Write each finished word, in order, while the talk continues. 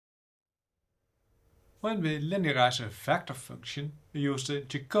When we linearize a vector function, we use the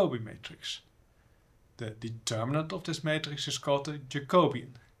Jacobi matrix. The determinant of this matrix is called the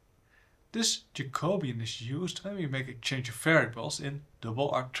Jacobian. This Jacobian is used when we make a change of variables in double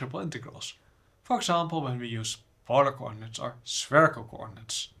or triple integrals. For example, when we use polar coordinates or spherical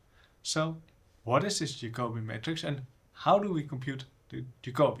coordinates. So, what is this Jacobi matrix and how do we compute the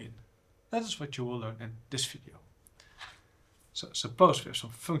Jacobian? That is what you will learn in this video. So suppose we have some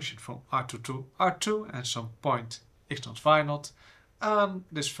function from R2 to R2 and some point x0, y0, and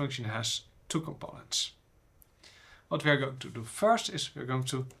this function has two components. What we are going to do first is we are going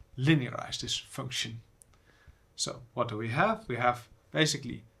to linearize this function. So what do we have? We have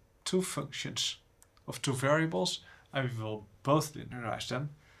basically two functions of two variables and we will both linearize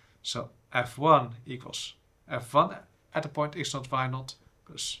them. So f1 equals f1 at the point x0, y0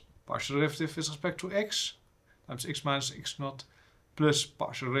 plus partial derivative with respect to x times x minus x0 plus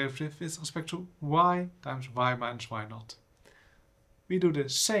partial derivative with respect to y times y minus y0. We do the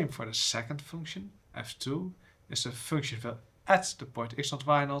same for the second function. f2 is the function at the point x0,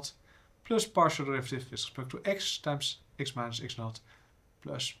 y0 plus partial derivative with respect to x times x minus x0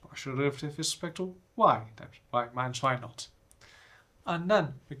 plus partial derivative with respect to y times y minus y0. And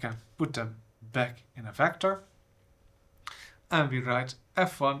then we can put them back in a vector. And we write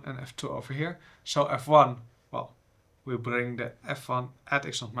f1 and f2 over here. So f1, well, we bring the f1 at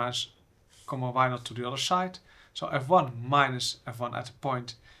x0 minus y0 to the other side. So f1 minus f1 at the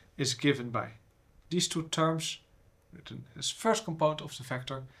point is given by these two terms, written as first component of the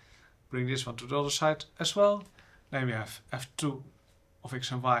vector. Bring this one to the other side as well. Then we have f2 of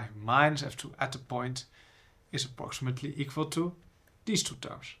x and y minus f2 at the point is approximately equal to these two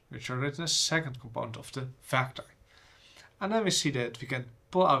terms, which are written as second component of the vector. And then we see that we can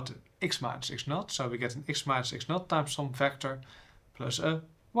pull out the x minus x0, so we get an x minus x0 times some vector plus a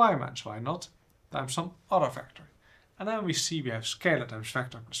y minus y0 times some other vector. And then we see we have scalar times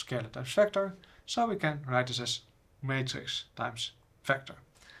vector plus scalar times vector, so we can write this as matrix times vector.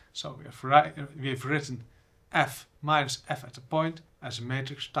 So we have written f minus f at the point as a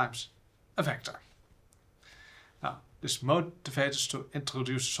matrix times a vector. Now, this motivates us to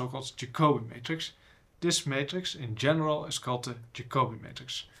introduce the so-called Jacobi matrix. This matrix in general is called the Jacobi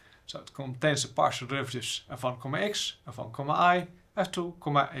matrix. So it contains the partial derivatives f1, x, f1, I,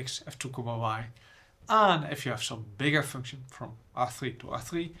 f2, x, f2, y. And if you have some bigger function from R3 to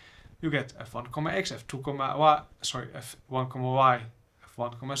R3, you get f1, x, f2, y, f1, y,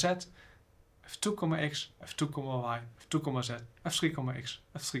 f1, z, f2, x, f2, y, f2, z, f3, x,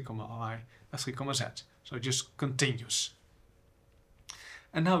 f3, y, f3, z. So it just continues.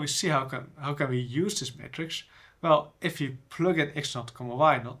 And now we see how can we use this matrix. Well, if you plug in x0,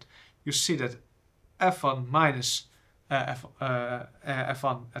 y0, you see that f1 minus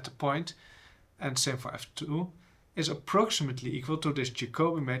f1 at the point, and same for f2, is approximately equal to this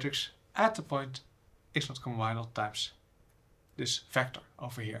Jacobi matrix at the point x0, y0 times this vector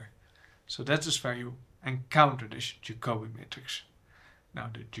over here. So that is where you encounter this Jacobi matrix. Now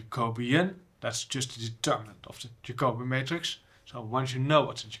the Jacobian, that's just the determinant of the Jacobi matrix. So once you know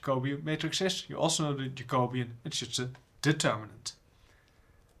what the Jacobi matrix is, you also know the Jacobian, it's just a determinant.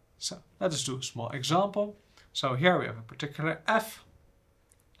 So let us do a small example. So here we have a particular f,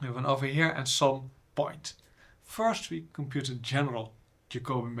 we have an over here and some point. First we compute a general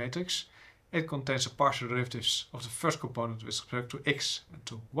Jacobi matrix. It contains the partial derivatives of the first component with respect to x and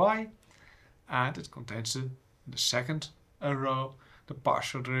to y. And it contains in the second row the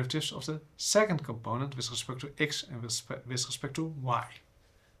partial derivatives of the second component with respect to x and with respect to y.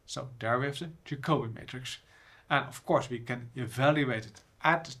 So there we have the Jacobi matrix. And of course we can evaluate it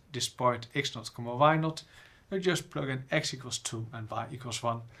at this point x0, y0. You just plug in x equals 2 and y equals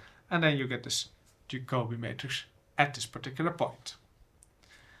 1. And then you get this Jacobi matrix at this particular point.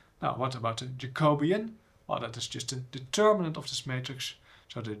 Now what about the Jacobian? Well, that is just the determinant of this matrix.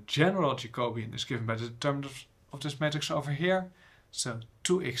 So the general Jacobian is given by the determinant of this matrix over here. So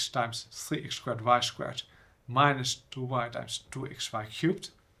 2x times 3x squared y squared minus 2y times 2xy cubed,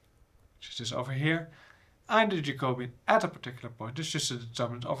 which is this over here. And the Jacobian at a particular point is just the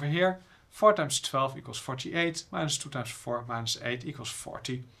determinant over here. 4 times 12 equals 48, minus 2 times 4 minus 8 equals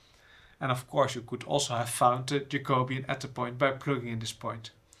 40. And of course you could also have found the Jacobian at the point by plugging in this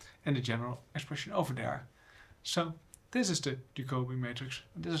point and the general expression over there. So this is the Jacobi matrix,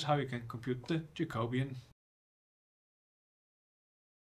 and this is how you can compute the Jacobian.